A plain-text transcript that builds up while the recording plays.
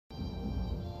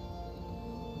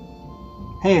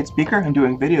Hey, it's Beaker. I'm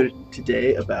doing a video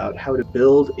today about how to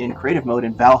build in creative mode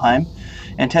in Valheim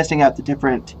and testing out the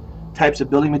different types of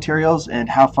building materials and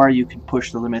how far you can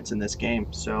push the limits in this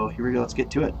game. So here we go, let's get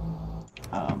to it.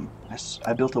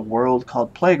 I built a world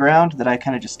called Playground that I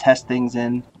kind of just test things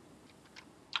in.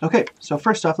 Okay, so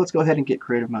first off, let's go ahead and get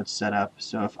creative mode set up.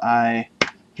 So if I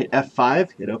hit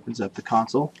F5, it opens up the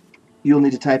console. You'll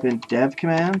need to type in dev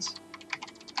commands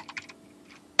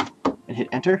and hit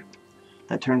enter.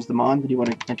 That turns them on. Then you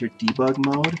want to enter debug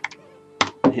mode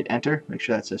and hit enter. Make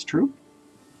sure that says true.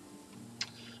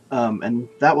 And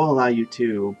that will allow you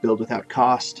to build without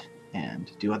cost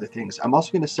and do other things. I'm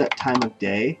also going to set time of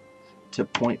day to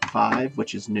 0.5,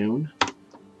 which is noon,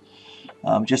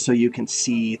 just so you can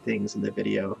see things in the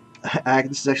video.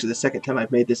 This is actually the second time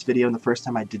I've made this video, and the first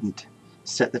time I didn't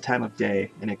set the time of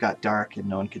day, and it got dark and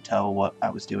no one could tell what I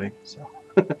was doing. So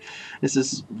this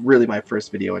is really my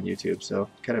first video on YouTube, so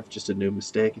kind of just a new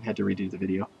mistake and had to redo the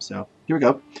video. So here we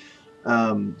go.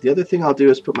 The other thing I'll do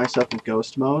is put myself in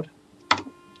ghost mode.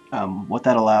 What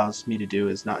that allows me to do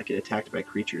is not get attacked by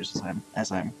creatures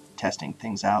as I'm testing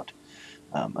things out.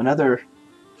 Another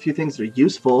few things that are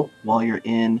useful while you're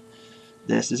in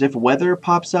this is if weather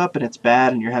pops up and it's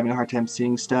bad and you're having a hard time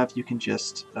seeing stuff, you can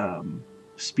just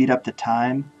speed up the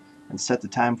time and set the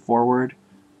time forward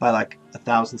by like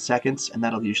 1,000 seconds, and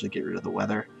that'll usually get rid of the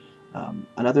weather.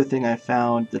 Another thing I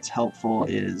found that's helpful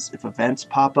is if events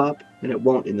pop up, and it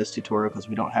won't in this tutorial because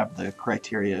we don't have the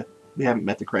criteria. We haven't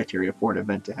met the criteria for an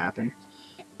event to happen.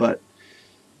 But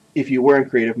if you were in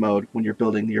creative mode when you're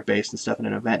building your base and stuff and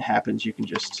an event happens, you can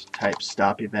just type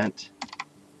stop event,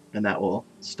 and that will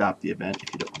stop the event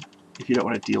if you don't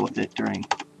want to deal with it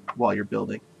while you're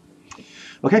building.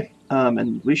 Okay,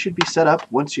 and we should be set up.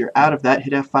 Once you're out of that,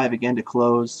 hit F5 again to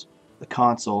close the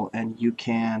console, and you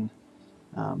can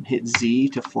hit Z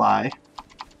to fly.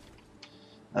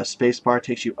 Spacebar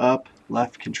takes you up,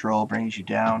 left control brings you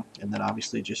down, and then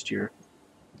obviously just your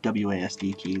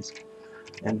WASD keys.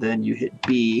 And then you hit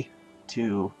B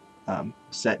to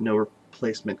set no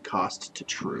replacement cost to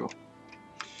true.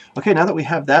 Okay, now that we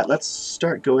have that, let's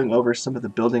start going over some of the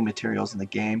building materials in the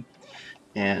game.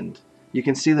 And you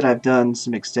can see that I've done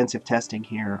some extensive testing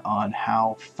here on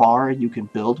how far you can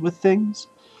build with things.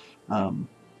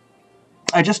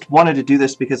 I just wanted to do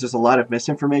this because there's a lot of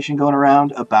misinformation going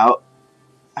around about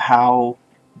how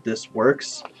this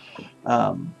works.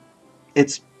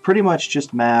 It's pretty much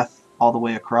just math all the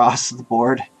way across the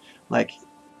board. Like,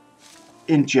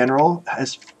 in general,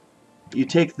 as you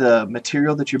take the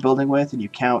material that you're building with and you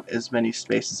count as many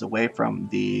spaces away from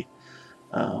the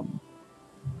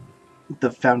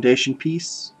foundation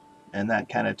piece, and that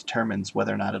kind of determines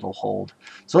whether or not it'll hold.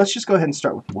 So let's just go ahead and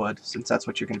start with wood, since that's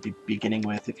what you're going to be beginning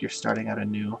with if you're starting out a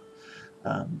new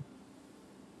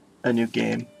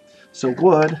game. So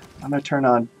wood, I'm going to turn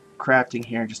on crafting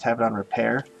here and just have it on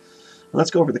repair.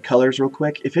 Let's go over the colors real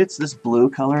quick. If it's this blue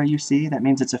color you see, that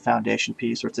means it's a foundation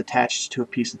piece or it's attached to a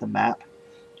piece of the map.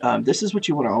 This is what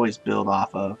you want to always build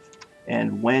off of.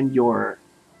 And when you're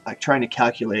trying to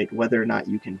calculate whether or not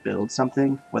you can build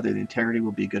something, whether the integrity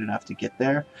will be good enough to get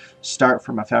there, start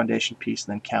from a foundation piece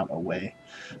and then count away.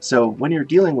 So when you're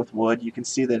dealing with wood, you can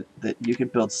see that you can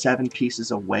build 7 pieces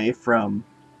away from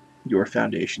your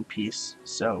foundation piece.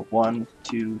 So 1,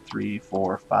 2, 3,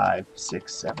 4, 5,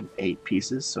 6, 7, 8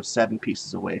 pieces. So 7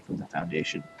 pieces away from the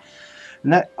foundation.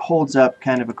 And that holds up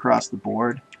kind of across the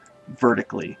board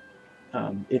vertically.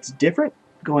 It's different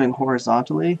going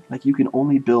horizontally. Like, you can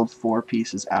only build 4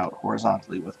 pieces out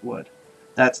horizontally with wood.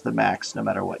 That's the max no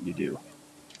matter what you do,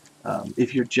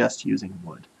 if you're just using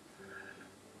wood.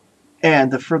 And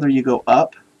the further you go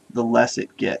up, the less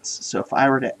it gets. So if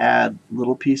I were to add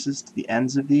little pieces to the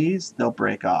ends of these, they'll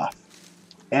break off.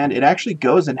 And it actually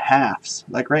goes in halves.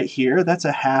 Like right here, that's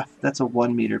a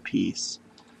 1 meter piece.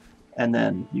 And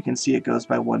then you can see it goes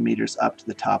by 1 meters up to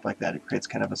the top like that. It creates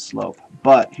kind of a slope.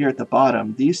 But here at the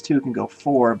bottom, these two can go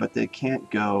 4, but they can't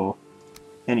go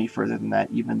any further than that.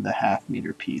 Even the half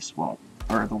meter piece won't,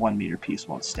 or the 1 meter piece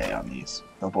won't stay on these.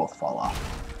 They'll both fall off.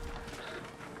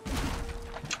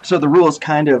 So the rule is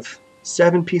kind of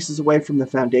 7 pieces away from the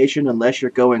foundation unless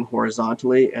you're going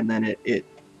horizontally, and then it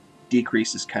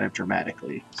decreases kind of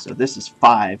dramatically. So this is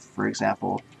 5, for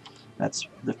example. That's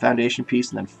the foundation piece,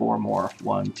 and then 4 more.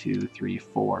 1, 2, 3,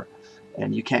 4.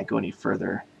 And you can't go any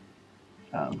further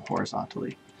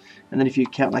horizontally. And then if you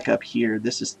count like up here,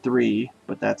 this is 3,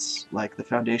 but that's like the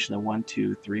foundation of 1,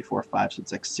 2, 3, 4, 5, so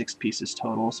it's like 6 pieces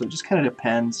total. So it just kind of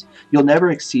depends. You'll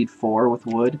never exceed 4 with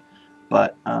wood,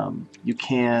 but you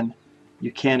can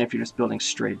if you're just building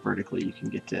straight vertically, you can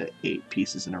get to 8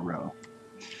 pieces in a row.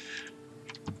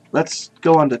 let's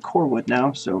go on to core wood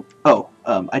now. So,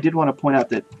 I did want to point out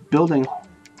that building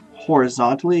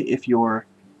horizontally, if your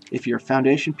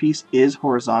foundation piece is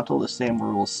horizontal, the same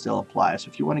rules still apply. So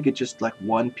if you want to get just like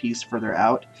one piece further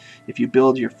out, if you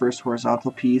build your first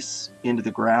horizontal piece into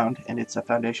the ground and it's a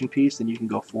foundation piece, then you can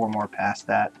go 4 more past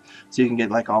that. So you can get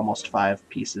like almost 5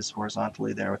 pieces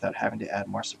horizontally there without having to add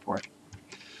more support.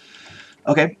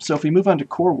 Okay, so if we move on to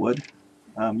core wood,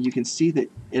 you can see that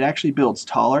it actually builds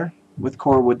taller with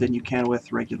core wood than you can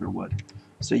with regular wood.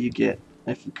 So you get,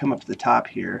 if you come up to the top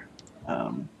here,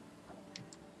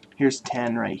 here's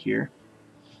 10 right here.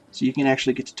 So you can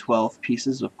actually get to 12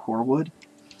 pieces of core wood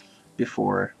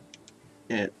before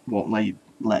it won't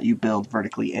let you build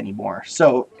vertically anymore.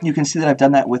 So you can see that I've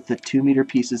done that with the 2-meter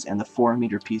pieces and the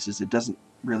 4-meter pieces. It doesn't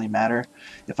really matter.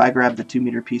 If I grab the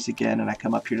 2-meter piece again and I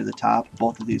come up here to the top,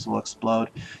 both of these will explode.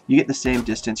 You get the same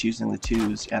distance using the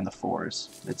 2s and the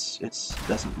 4s. It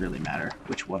doesn't really matter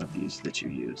which one of these that you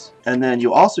use. And then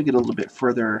you also get a little bit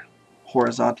further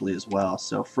horizontally as well.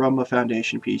 So from a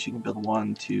foundation piece you can build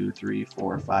 1, 2, 3,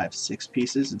 4, 5, 6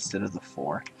 pieces instead of the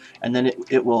 4, and then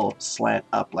it will slant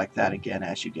up like that again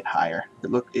as you get higher.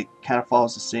 It kind of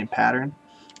follows the same pattern,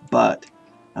 but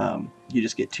you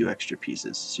just get 2 extra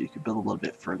pieces, so you can build a little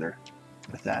bit further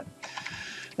with that.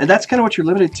 And that's kind of what you're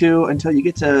limited to until you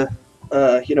get to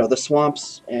the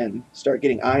swamps and start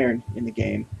getting iron in the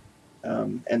game,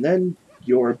 and then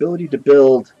your ability to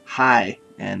build high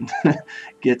and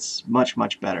gets much,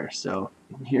 much better. So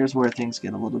here's where things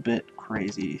get a little bit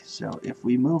crazy. So if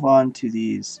we move on to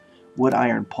these wood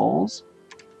iron poles,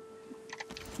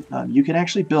 you can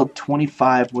actually build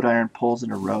 25 wood iron poles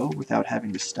in a row without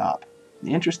having to stop.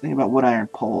 The interesting thing about wood iron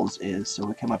poles is, so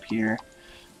we come up here,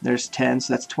 there's 10,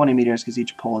 so that's 20 meters because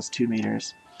each pole is 2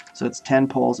 meters. So it's 10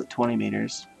 poles at 20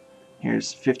 meters.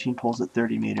 Here's 15 poles at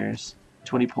 30 meters,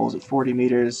 20 poles at 40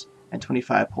 meters, and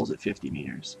 25 poles at 50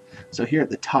 meters. So here at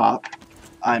the top,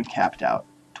 I'm capped out.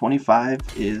 25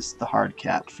 is the hard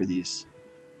cap for these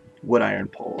wood iron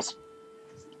poles.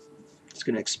 It's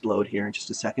going to explode here in just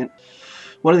a second.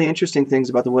 One of the interesting things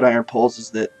about the wood iron poles is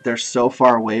that they're so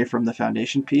far away from the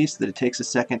foundation piece that it takes a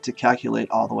second to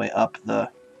calculate all the way up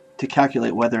to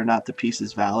calculate whether or not the piece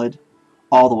is valid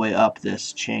all the way up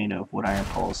this chain of wood iron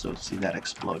poles. So see, that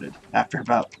exploded after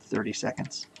about 30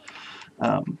 seconds.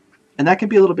 And that can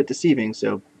be a little bit deceiving,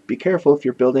 so be careful if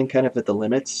you're building kind of at the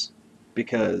limits,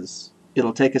 because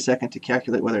it'll take a second to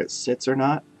calculate whether it sits or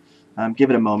not.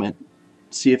 Give it a moment,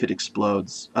 see if it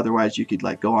explodes. Otherwise you could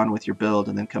go on with your build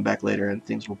and then come back later and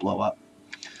things will blow up.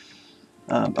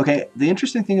 Okay, the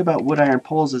interesting thing about wood iron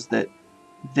poles is that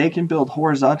they can build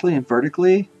horizontally and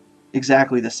vertically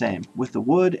exactly the same. With the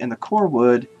wood and the core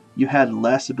wood, you had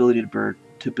less ability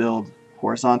to build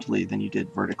horizontally than you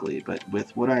did vertically, but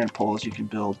with wood iron poles you can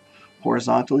build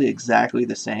horizontally exactly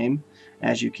the same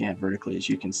as you can vertically. As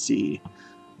you can see,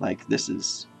 this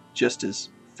is just as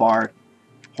far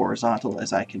horizontal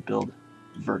as I can build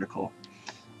vertical.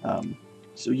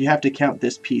 So you have to count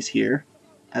this piece here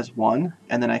as 1,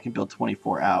 and then I can build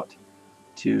 24 out.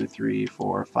 2, 3,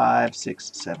 4, 5,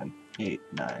 6, 7, 8,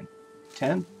 9,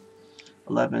 10,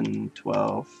 11,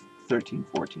 12, 13,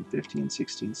 14, 15,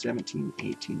 16, 17,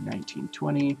 18, 19,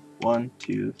 20, 1,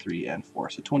 2, 3, and 4.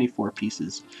 So 24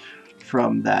 pieces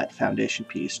from that foundation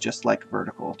piece, just like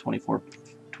vertical, 24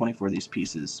 of these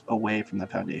pieces away from the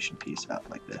foundation piece out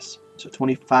like this. So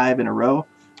 25 in a row,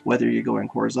 whether you're going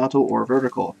horizontal or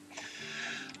vertical.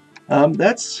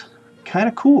 That's kind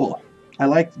of cool. I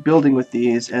like building with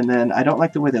these, and then I don't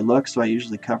like the way they look, so I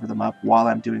usually cover them up while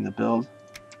I'm doing the build.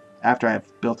 After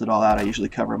I've built it all out, I usually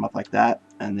cover them up like that,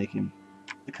 and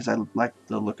because I like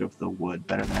the look of the wood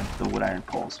better than the wood iron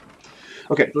poles.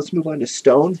 Okay, let's move on to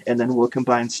stone, and then we'll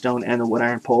combine stone and the wood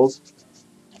iron poles.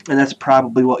 And that's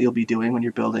probably what you'll be doing when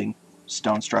you're building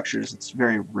stone structures. It's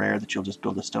very rare that you'll just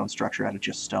build a stone structure out of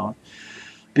just stone,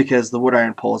 because the wood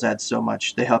iron poles add so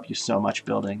much, they help you so much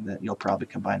building, that you'll probably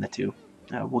combine the two.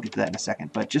 We'll get to that in a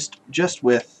second, but just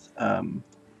with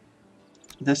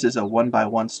this is a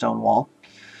 1x1 stone wall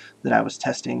that I was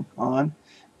testing on,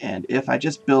 and if I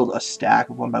just build a stack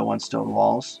of 1x1 stone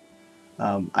walls,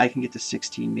 I can get to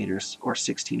 16 meters, or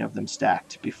 16 of them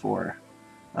stacked before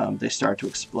they start to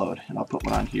explode. And I'll put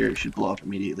one on here. It should blow up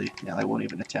immediately. Yeah, I won't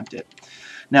even attempt it.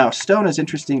 Now, stone is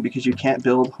interesting because you can't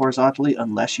build horizontally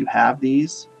unless you have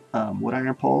these wood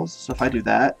iron poles. So if I do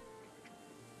that,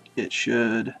 it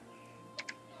should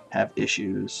have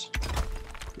issues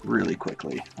really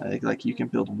quickly. I think you can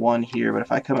build one here, but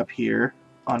if I come up here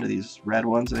onto these red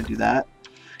ones and I do that,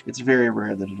 it's very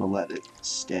rare that it'll let it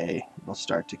stay. It'll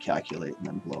start to calculate and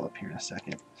then blow up here in a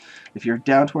second. If you're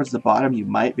down towards the bottom, you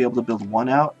might be able to build one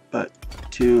out, but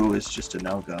 2 is just a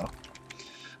no-go.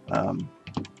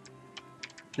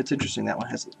 It's interesting that one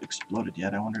hasn't exploded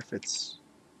yet. I wonder if it's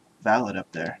valid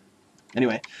up there.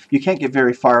 Anyway, you can't get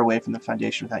very far away from the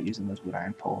foundation without using those wood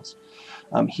iron poles.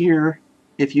 Here,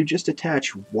 if you just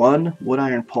attach one wood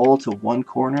iron pole to one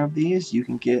corner of these, you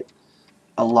can get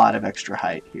a lot of extra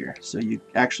height here. So you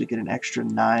actually get an extra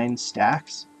 9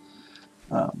 stacks,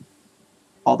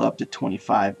 all the up to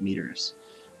 25 meters.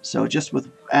 So just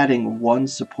with adding one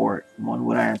support, one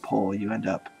wood iron pole, you end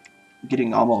up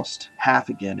getting almost half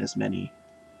again as many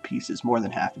pieces, more than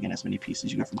half again as many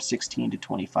pieces. You go from 16 to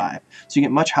 25. So you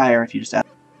get much higher if you just add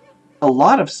a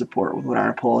lot of support with wood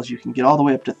iron poles. You can get all the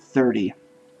way up to 30.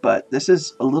 But this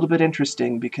is a little bit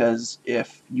interesting because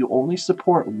if you only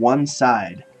support one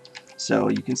side, so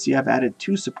you can see I've added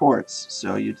 2 supports,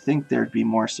 so you'd think there'd be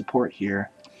more support here,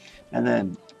 and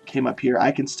then came up here,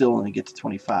 I can still only get to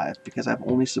 25 because I've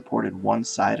only supported one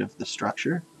side of the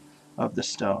structure of the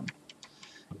stone.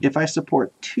 If I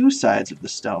support 2 sides of the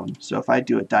stone, so if I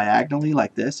do it diagonally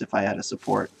like this, if I add a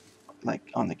support like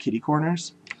on the kitty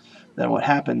corners, then what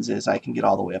happens is I can get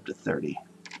all the way up to 30.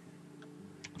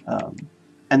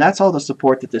 And that's all the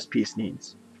support that this piece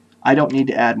needs. I don't need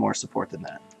to add more support than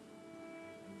that.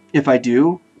 If I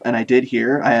do, and I did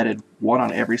here, I added 1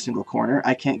 on every single corner,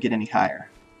 I can't get any higher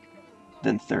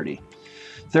than 30.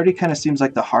 30 kind of seems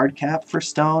like the hard cap for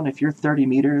stone. If you're 30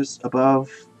 meters above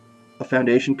a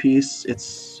foundation piece,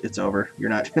 it's over. You're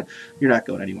not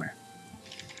going anywhere.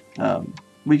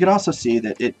 We can also see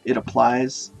that it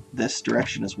applies this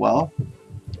direction as well.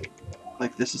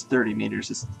 Like this is 30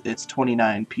 meters. It's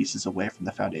 29 pieces away from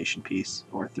the foundation piece,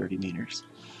 or 30 meters.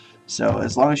 So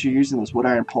as long as you're using those wood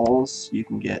iron poles, you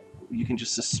can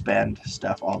just suspend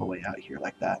stuff all the way out here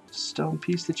like that. Stone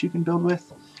piece that you can build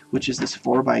with, which is this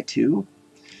 4x2.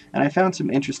 And I found some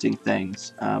interesting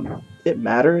things. It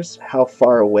matters how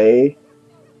far away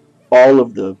all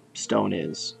of the stone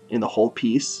is in the whole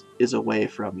piece is away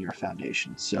from your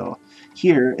foundation. So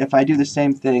here, if I do the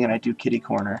same thing and I do kitty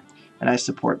corner, and I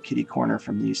support kitty corner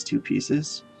from these 2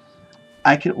 pieces,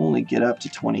 I can only get up to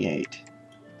 28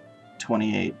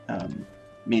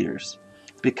 meters.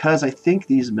 Because I think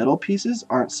these middle pieces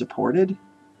aren't supported,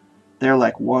 they're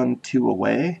like 1, 2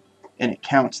 away, and it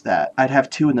counts that. I'd have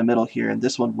 2 in the middle here, and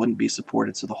this one wouldn't be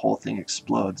supported, so the whole thing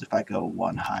explodes if I go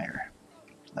 1 higher,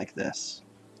 like this.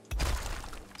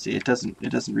 See, it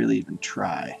doesn't really even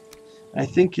try. I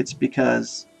think it's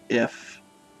because if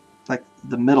like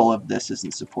the middle of this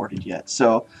isn't supported yet.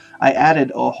 So I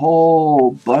added a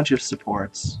whole bunch of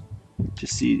supports to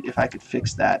see if I could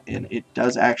fix that, and it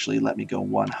does actually let me go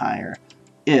 1 higher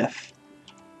if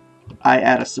I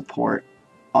add a support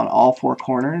on all 4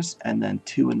 corners and then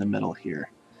 2 in the middle here.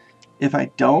 If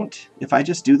I don't, if I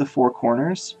just do the 4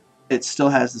 corners, it still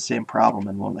has the same problem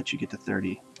and won't let you get to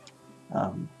 30.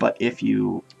 But if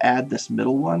you add this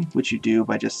middle one, which you do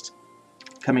by just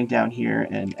coming down here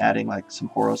and adding like some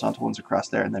horizontal ones across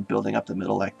there and then building up the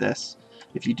middle like this,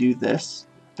 if you do this,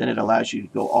 then it allows you to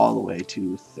go all the way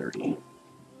to 30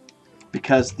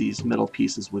 because these middle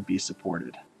pieces would be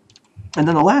supported. And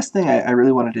then the last thing I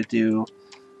really wanted to do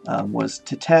was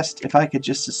to test if I could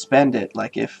just suspend it,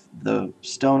 like if the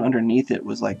stone underneath it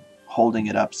was like holding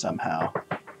it up somehow,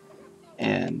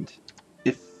 and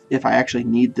if I actually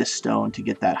need this stone to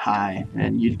get that high.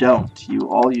 And you don't.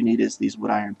 All you need is these wood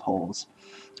iron poles.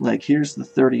 Like here's the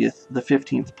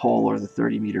 15th pole, or the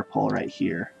 30-meter pole right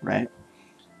here, right?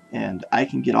 And I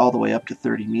can get all the way up to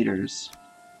 30 meters.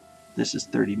 This is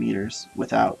 30 meters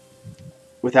without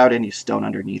any stone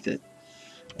underneath it.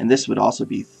 And this would also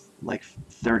be like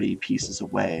 30 pieces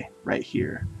away right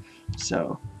here.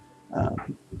 So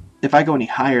if I go any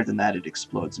higher than that, it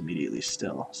explodes immediately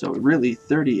still. So really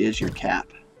 30 is your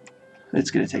cap. It's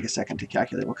going to take a second to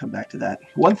calculate. We'll come back to that.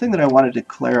 One thing that I wanted to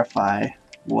clarify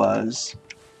was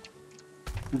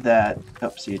that,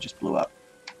 oh, see, it just blew up.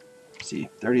 See,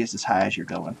 30 is as high as you're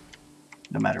going,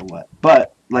 no matter what.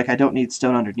 But, like, I don't need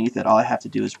stone underneath it. All I have to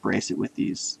do is brace it with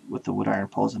the wood iron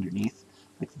poles underneath,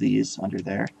 like these under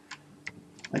there,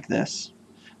 like this.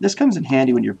 This comes in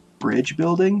handy when you're bridge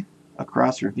building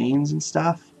across ravines and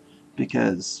stuff,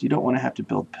 because you don't want to have to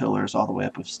build pillars all the way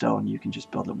up of stone. You can just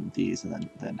build them with these and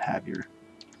then have your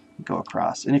go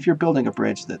across. And if you're building a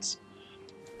bridge that's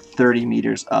 30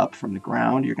 meters up from the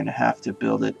ground, you're going to have to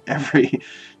build it every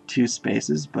 2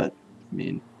 spaces, but I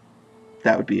mean,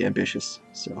 that would be ambitious.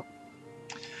 So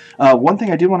one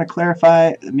thing I do want to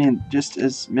clarify, I mean, just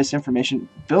as misinformation,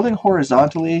 building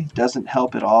horizontally doesn't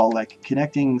help at all. Like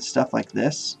connecting stuff like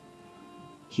this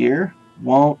here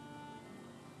won't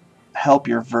help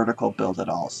your vertical build at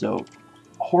all. So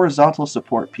horizontal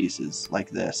support pieces like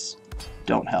this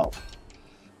don't help.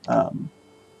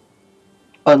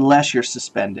 unless you're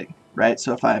suspending, right?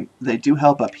 So if they do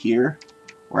help up here,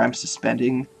 where I'm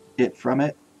suspending it from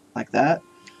it, like that.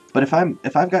 But if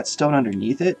I've got stone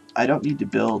underneath it, I don't need to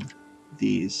build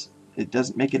these. It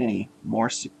doesn't make it any more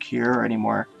secure or any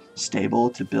more stable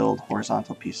to build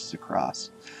horizontal pieces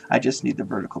across. I just need the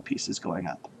vertical pieces going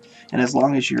up. And as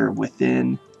long as you're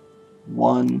within a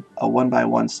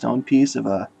 1x1 stone piece of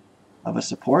a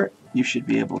support, you should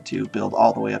be able to build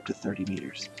all the way up to 30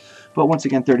 meters. But once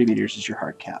again, 30 meters is your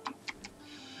hard cap.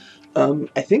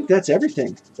 I think that's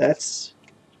everything. That's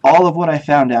all of what I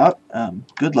found out.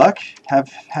 Good luck. Have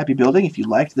happy building. If you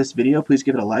liked this video, please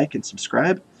give it a like and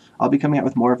subscribe. I'll be coming out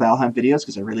with more Valheim videos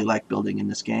because I really like building in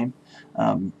this game.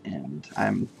 And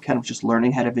I'm kind of just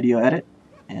learning how to video edit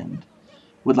and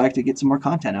would like to get some more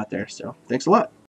content out there. So thanks a lot.